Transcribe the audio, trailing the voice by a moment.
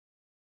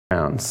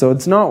So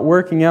it's not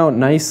working out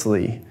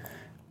nicely.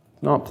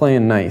 Not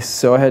playing nice.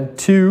 So I had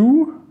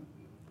 2,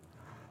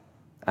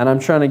 and I'm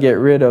trying to get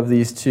rid of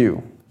these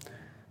 2.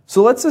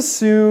 So let's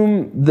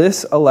assume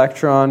this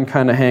electron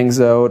kind of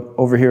hangs out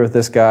over here with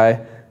this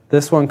guy.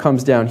 This one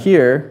comes down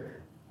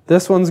here.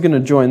 This one's going to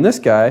join this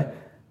guy.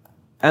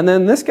 And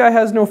then this guy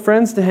has no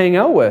friends to hang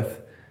out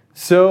with.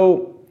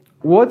 So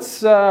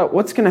what's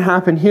going to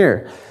happen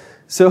here?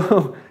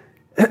 So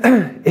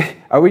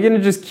are we going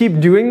to just keep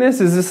doing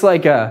this? Is this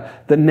like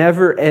the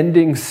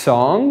never-ending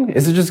song?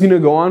 Is it just going to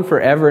go on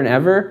forever and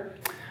ever?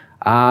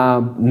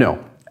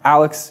 No.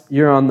 Alex,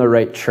 you're on the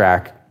right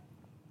track.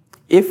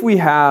 If we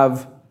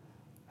have,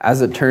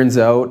 as it turns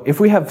out, if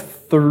we have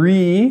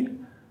 3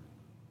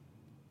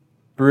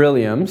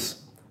 berylliums,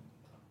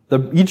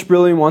 each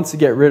beryllium wants to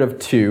get rid of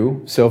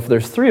 2. So if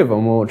there's 3 of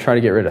them, we'll try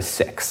to get rid of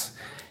 6.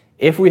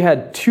 If we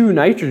had 2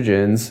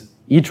 nitrogens,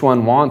 each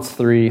one wants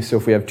 3. So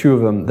if we have 2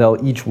 of them,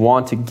 they'll each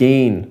want to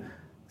gain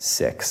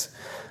 6.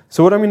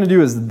 So what I'm going to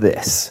do is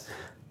this.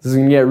 This is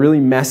going to get really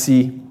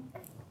messy,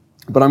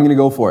 but I'm going to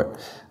go for it.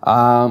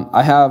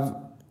 I have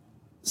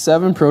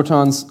 7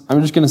 protons.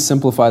 I'm just going to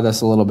simplify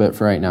this a little bit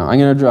for right now. I'm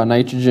going to draw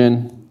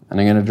nitrogen, and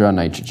I'm going to draw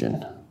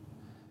nitrogen.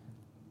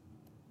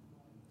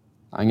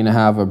 I'm going to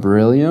have a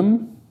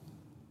beryllium.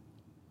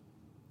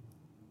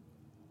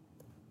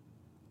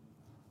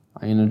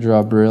 I'm going to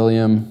draw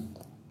beryllium,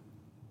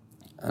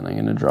 and I'm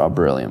going to draw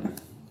beryllium.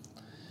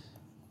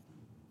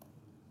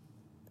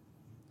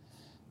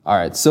 All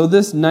right, so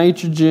this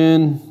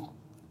nitrogen,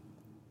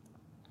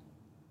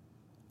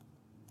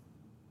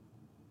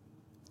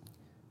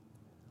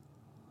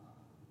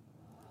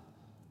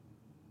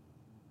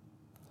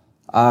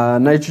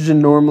 nitrogen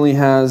normally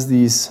has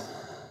these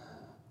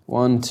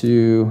 1,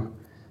 2,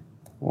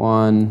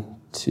 1,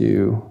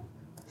 2,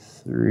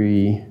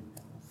 3,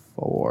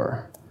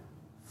 4,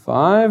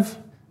 5.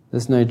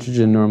 This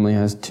nitrogen normally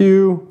has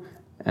 2,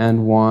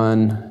 and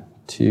 1,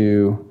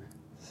 2,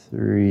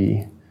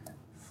 3,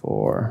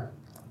 4,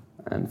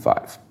 and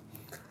 5.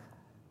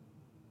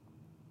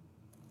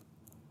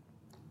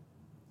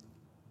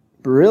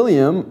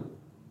 Beryllium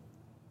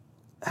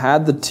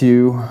had the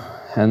 2,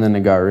 and then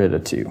it got rid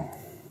of 2.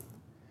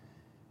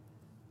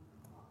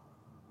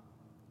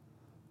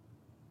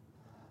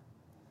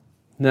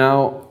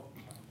 Now,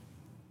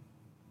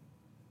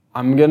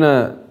 I'm going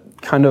to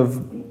kind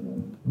of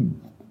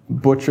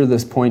butcher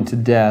this point to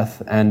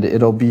death, and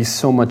it'll be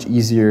so much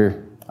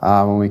easier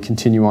when we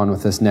continue on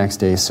with this next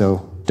day,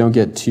 so don't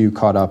get too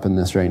caught up in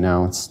this right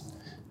now.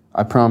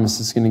 I promise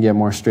it's going to get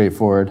more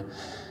straightforward.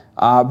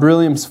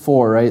 Beryllium's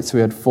 4, right? So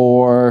we had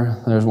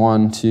 4. There's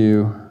 1,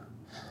 2.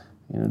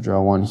 I'm going to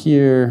draw 1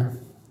 here,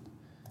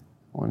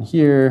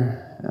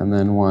 and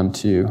then 1,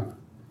 2,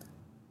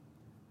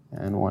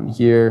 and 1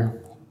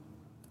 here,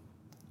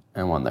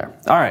 and 1 there.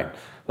 All right,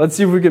 let's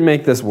see if we can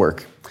make this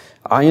work.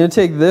 I'm going to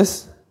take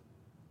this,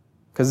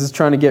 because it's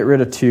trying to get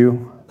rid of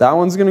 2. That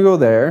one's going to go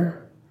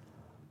there.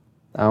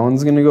 That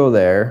one's going to go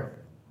there.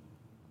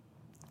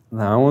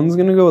 That one's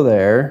going to go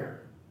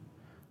there.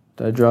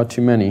 Did I draw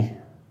too many?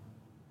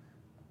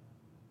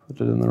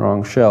 Put it in the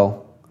wrong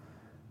shell.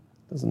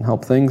 Doesn't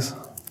help things.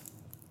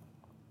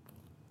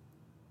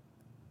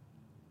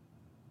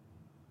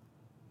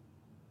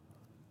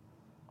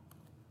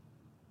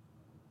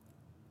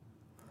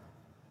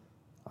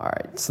 All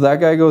right, so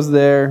that guy goes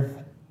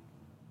there.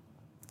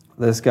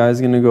 This guy's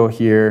going to go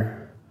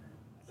here.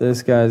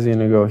 This guy's going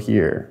to go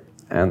here.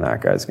 And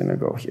that guy's going to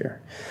go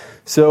here.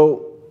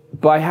 So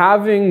by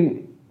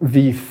having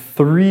the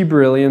 3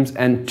 berylliums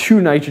and 2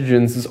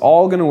 nitrogens, is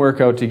all going to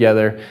work out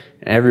together,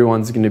 and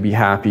everyone's going to be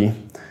happy.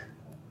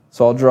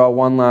 So I'll draw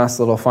one last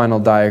little final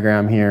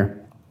diagram here.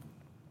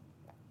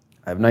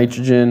 I have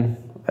nitrogen.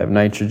 I have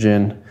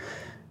nitrogen.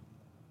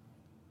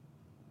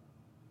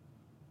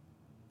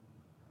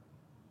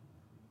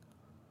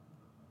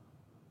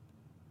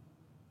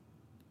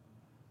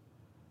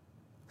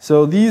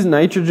 So these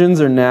nitrogens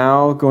are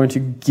now going to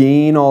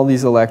gain all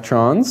these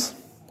electrons,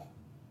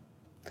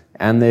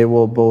 and they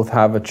will both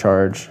have a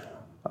charge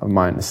of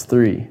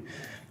 -3.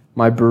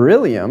 My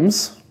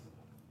berylliums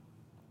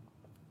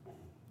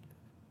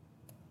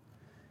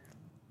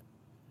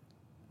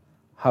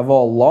have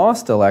all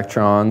lost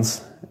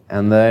electrons,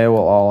 and they will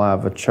all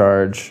have a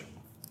charge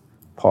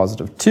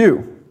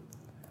 +2.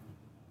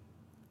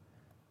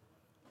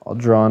 I'll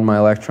draw in my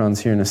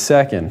electrons here in a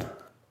second.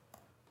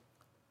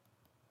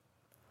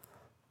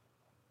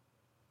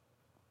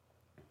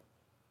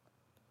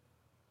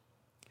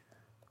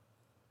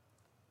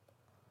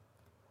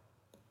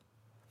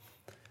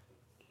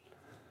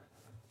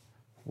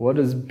 What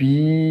is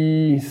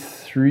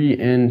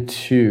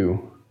B3N2?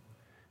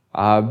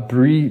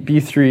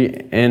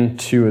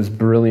 B3N2 is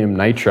beryllium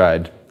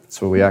nitride. That's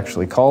what we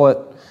actually call it.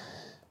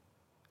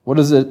 What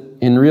is it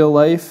in real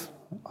life?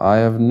 I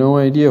have no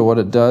idea what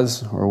it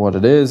does or what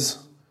it is.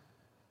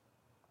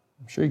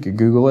 I'm sure you could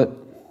Google it.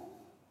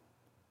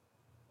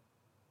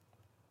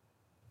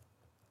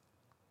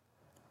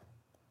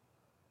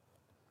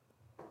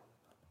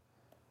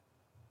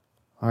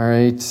 All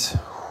right.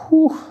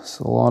 it's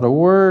a lot of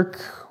work.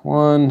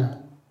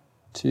 1,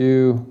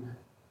 2,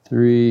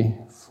 3,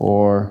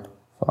 4,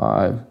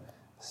 5,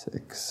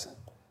 6,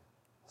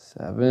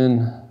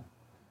 7.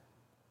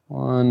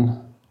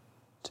 1,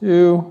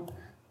 2,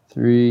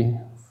 3,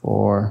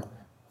 4,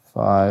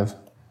 5,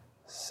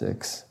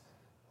 6,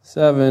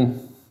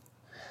 7.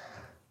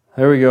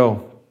 There we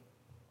go.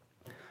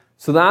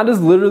 So that is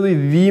literally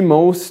the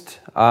most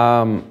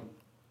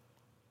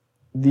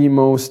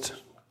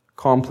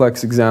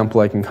complex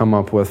example I can come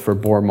up with for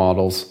Bohr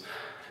models.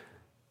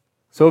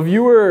 So if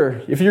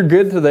you're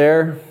good to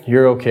there,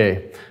 you're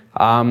okay.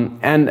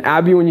 And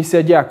Abby, when you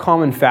said, yeah,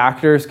 common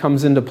factors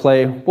comes into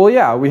play, well,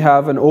 yeah, we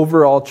have an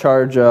overall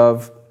charge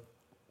of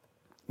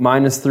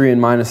 -3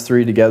 and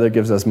 -3 together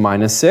gives us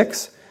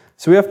 -6.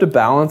 So we have to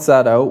balance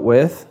that out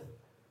with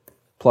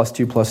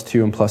 +2,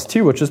 +2, and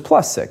 +2, which is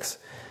 +6.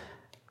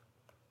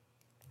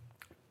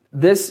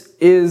 This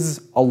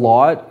is a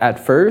lot at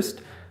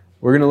first.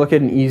 We're going to look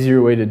at an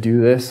easier way to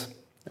do this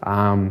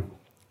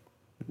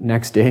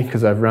next day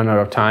because I've run out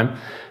of time.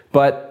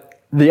 But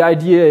the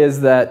idea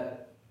is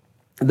that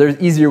there's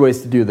easier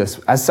ways to do this.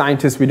 As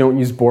scientists, we don't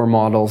use Bohr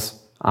models.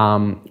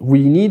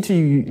 We need to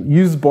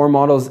use Bohr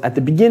models at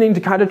the beginning to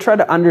kind of try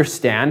to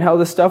understand how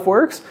this stuff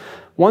works.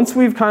 Once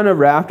we've kind of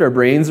wrapped our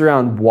brains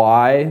around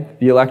why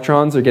the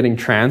electrons are getting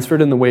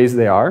transferred in the ways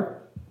they are,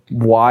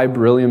 why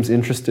beryllium's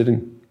interested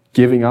in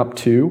giving up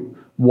 2,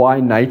 why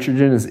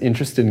nitrogen is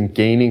interested in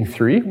gaining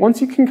 3,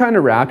 once you can kind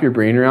of wrap your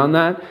brain around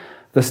that,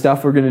 the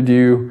stuff we're going to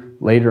do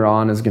later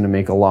on is going to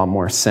make a lot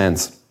more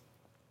sense.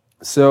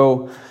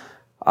 So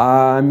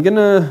I'm going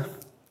to,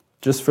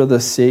 just for the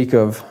sake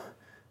of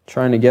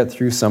trying to get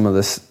through some of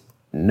this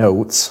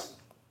notes,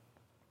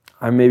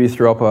 I maybe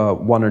throw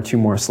up 1 or 2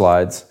 more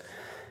slides,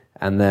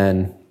 and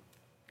then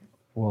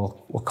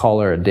we'll call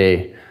her a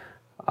day.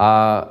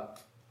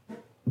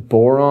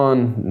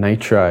 Boron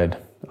nitride.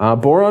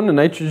 Boron and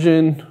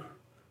nitrogen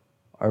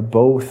are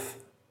both...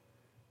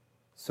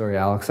 Sorry,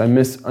 Alex, I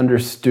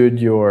misunderstood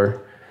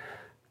your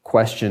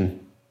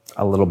question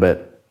a little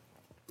bit.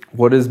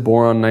 What is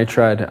boron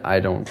nitride? I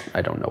don't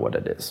know what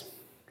it is.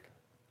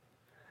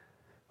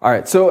 All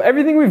right, so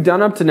everything we've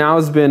done up to now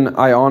has been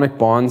ionic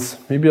bonds.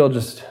 Maybe I'll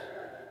just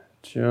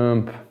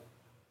jump.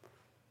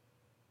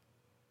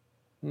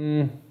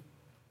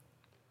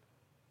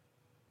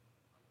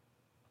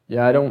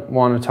 Yeah, I don't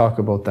want to talk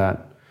about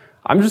that.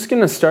 I'm just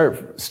going to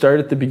start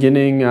at the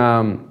beginning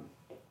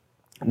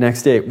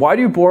next day. Why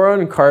do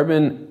boron,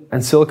 carbon,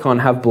 and silicon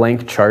have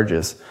blank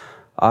charges?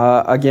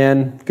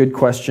 Again, good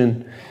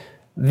question.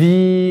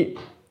 The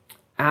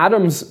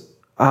atoms,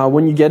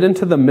 when you get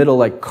into the middle,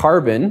 like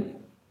carbon,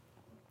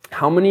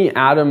 how many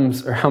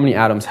electrons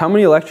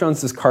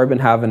does carbon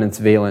have in its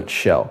valence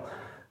shell?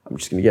 I'm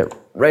just going to get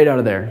right out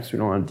of there, because we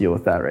don't want to deal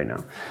with that right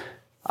now.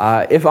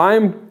 If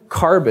I'm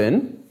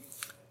carbon,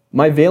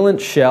 my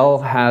valence shell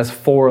has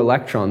 4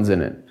 electrons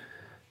in it,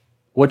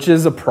 which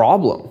is a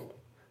problem.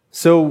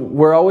 So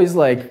we're always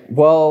like,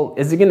 well,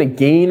 is it going to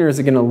gain or is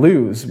it going to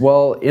lose?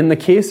 Well, in the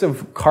case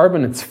of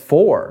carbon, it's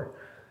 4.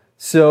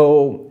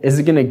 So is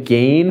it going to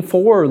gain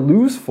 4 or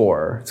lose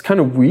 4? It's kind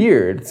of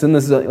weird. It's in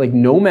this like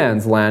no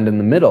man's land in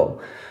the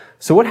middle.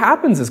 So what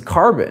happens is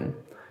carbon,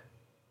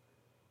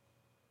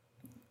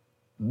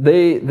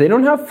 they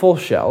don't have full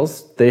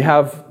shells. They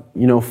have,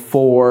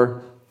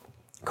 4.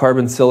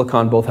 Carbon,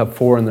 silicon both have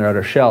 4 in their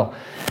outer shell.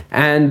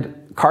 And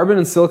carbon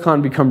and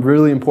silicon become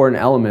really important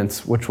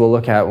elements, which we'll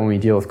look at when we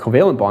deal with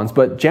covalent bonds.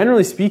 But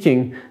generally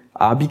speaking,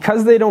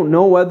 because they don't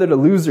know whether to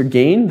lose or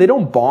gain, they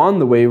don't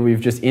bond the way we've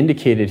just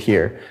indicated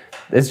here.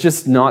 It's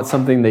just not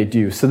something they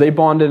do. So they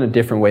bond in a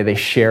different way. They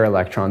share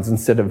electrons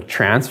instead of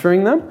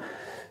transferring them.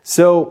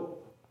 So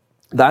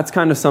that's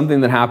kind of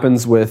something that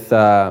happens with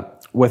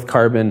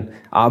carbon.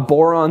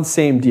 Boron,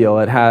 same deal.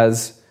 It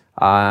has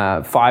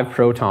 5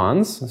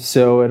 protons,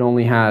 so it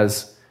only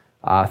has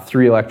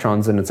 3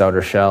 electrons in its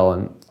outer shell,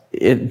 and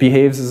it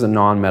behaves as a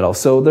non-metal.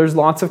 So there's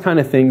lots of kind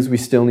of things we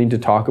still need to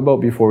talk about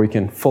before we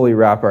can fully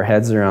wrap our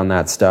heads around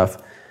that stuff.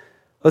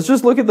 Let's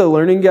just look at the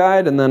learning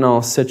guide, and then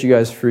I'll set you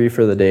guys free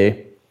for the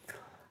day.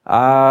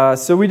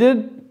 So we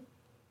did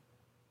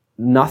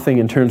nothing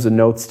in terms of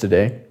notes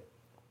today,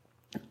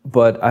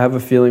 but I have a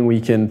feeling we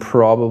can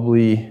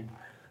probably...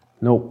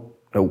 Nope.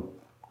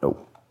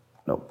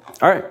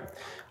 All right.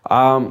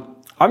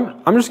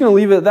 I'm just going to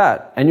leave it at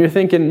that. And you're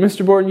thinking,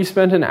 Mr. Borton, you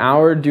spent an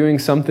hour doing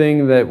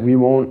something that we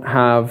won't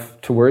have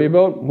to worry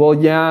about? Well,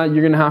 yeah,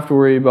 you're going to have to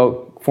worry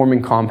about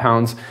forming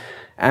compounds.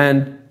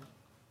 And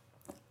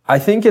I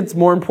think it's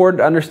more important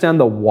to understand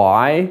the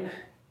why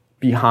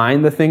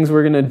behind the things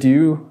we're going to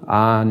do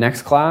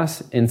next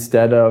class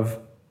instead of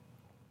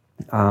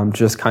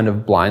just kind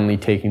of blindly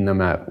taking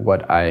them at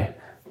what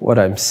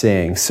I'm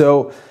saying.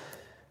 So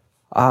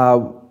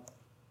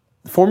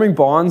forming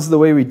bonds the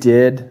way we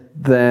did,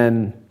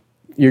 then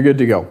you're good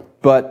to go.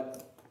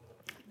 But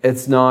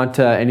it's not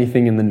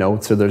anything in the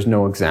notes, or there's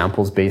no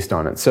examples based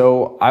on it.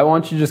 So I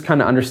want you to just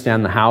kind of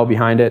understand the how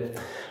behind it.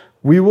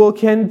 We will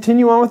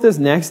continue on with this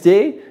next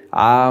day.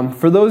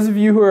 For those of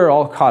you who are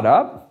all caught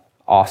up,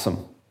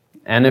 awesome.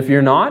 And if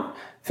you're not,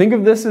 think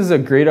of this as a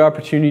great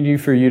opportunity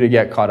for you to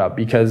get caught up,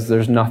 because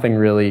there's nothing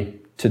really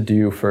to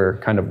do for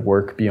kind of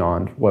work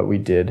beyond what we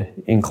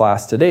did in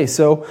class today.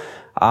 So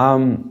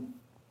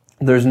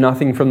there's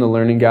nothing from the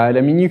learning guide.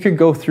 I mean, you could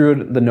go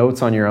through the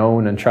notes on your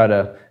own and try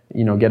to,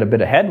 get a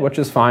bit ahead, which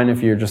is fine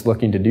if you're just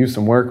looking to do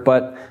some work,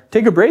 but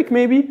take a break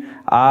maybe.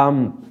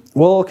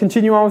 We'll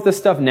continue on with this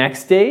stuff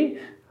next day,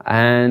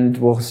 and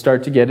we'll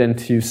start to get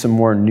into some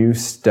more new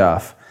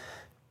stuff.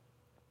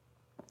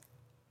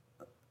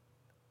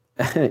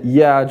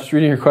 Yeah, just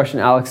reading your question,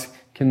 Alex.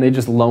 Can they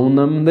just loan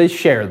them? They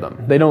share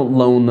them. They don't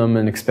loan them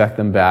and expect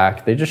them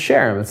back. They just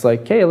share them. It's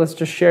like, hey, let's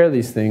just share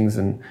these things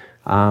and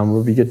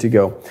we'll be good to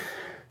go.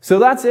 So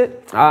that's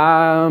it.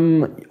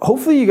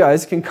 Hopefully you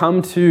guys can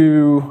come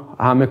to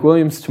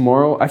McWilliams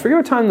tomorrow. I forget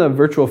what time the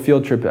virtual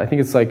field trip, I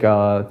think it's like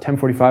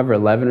 10:45 or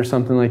 11 or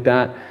something like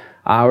that.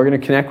 We're going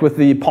to connect with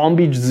the Palm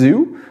Beach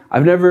Zoo.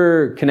 I've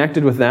never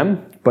connected with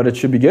them, but it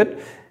should be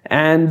good.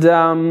 And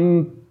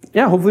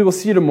yeah, hopefully we'll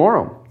see you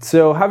tomorrow.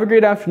 So have a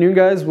great afternoon,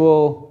 guys. If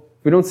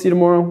we don't see you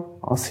tomorrow,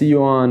 I'll see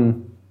you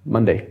on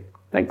Monday.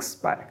 Thanks.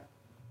 Bye.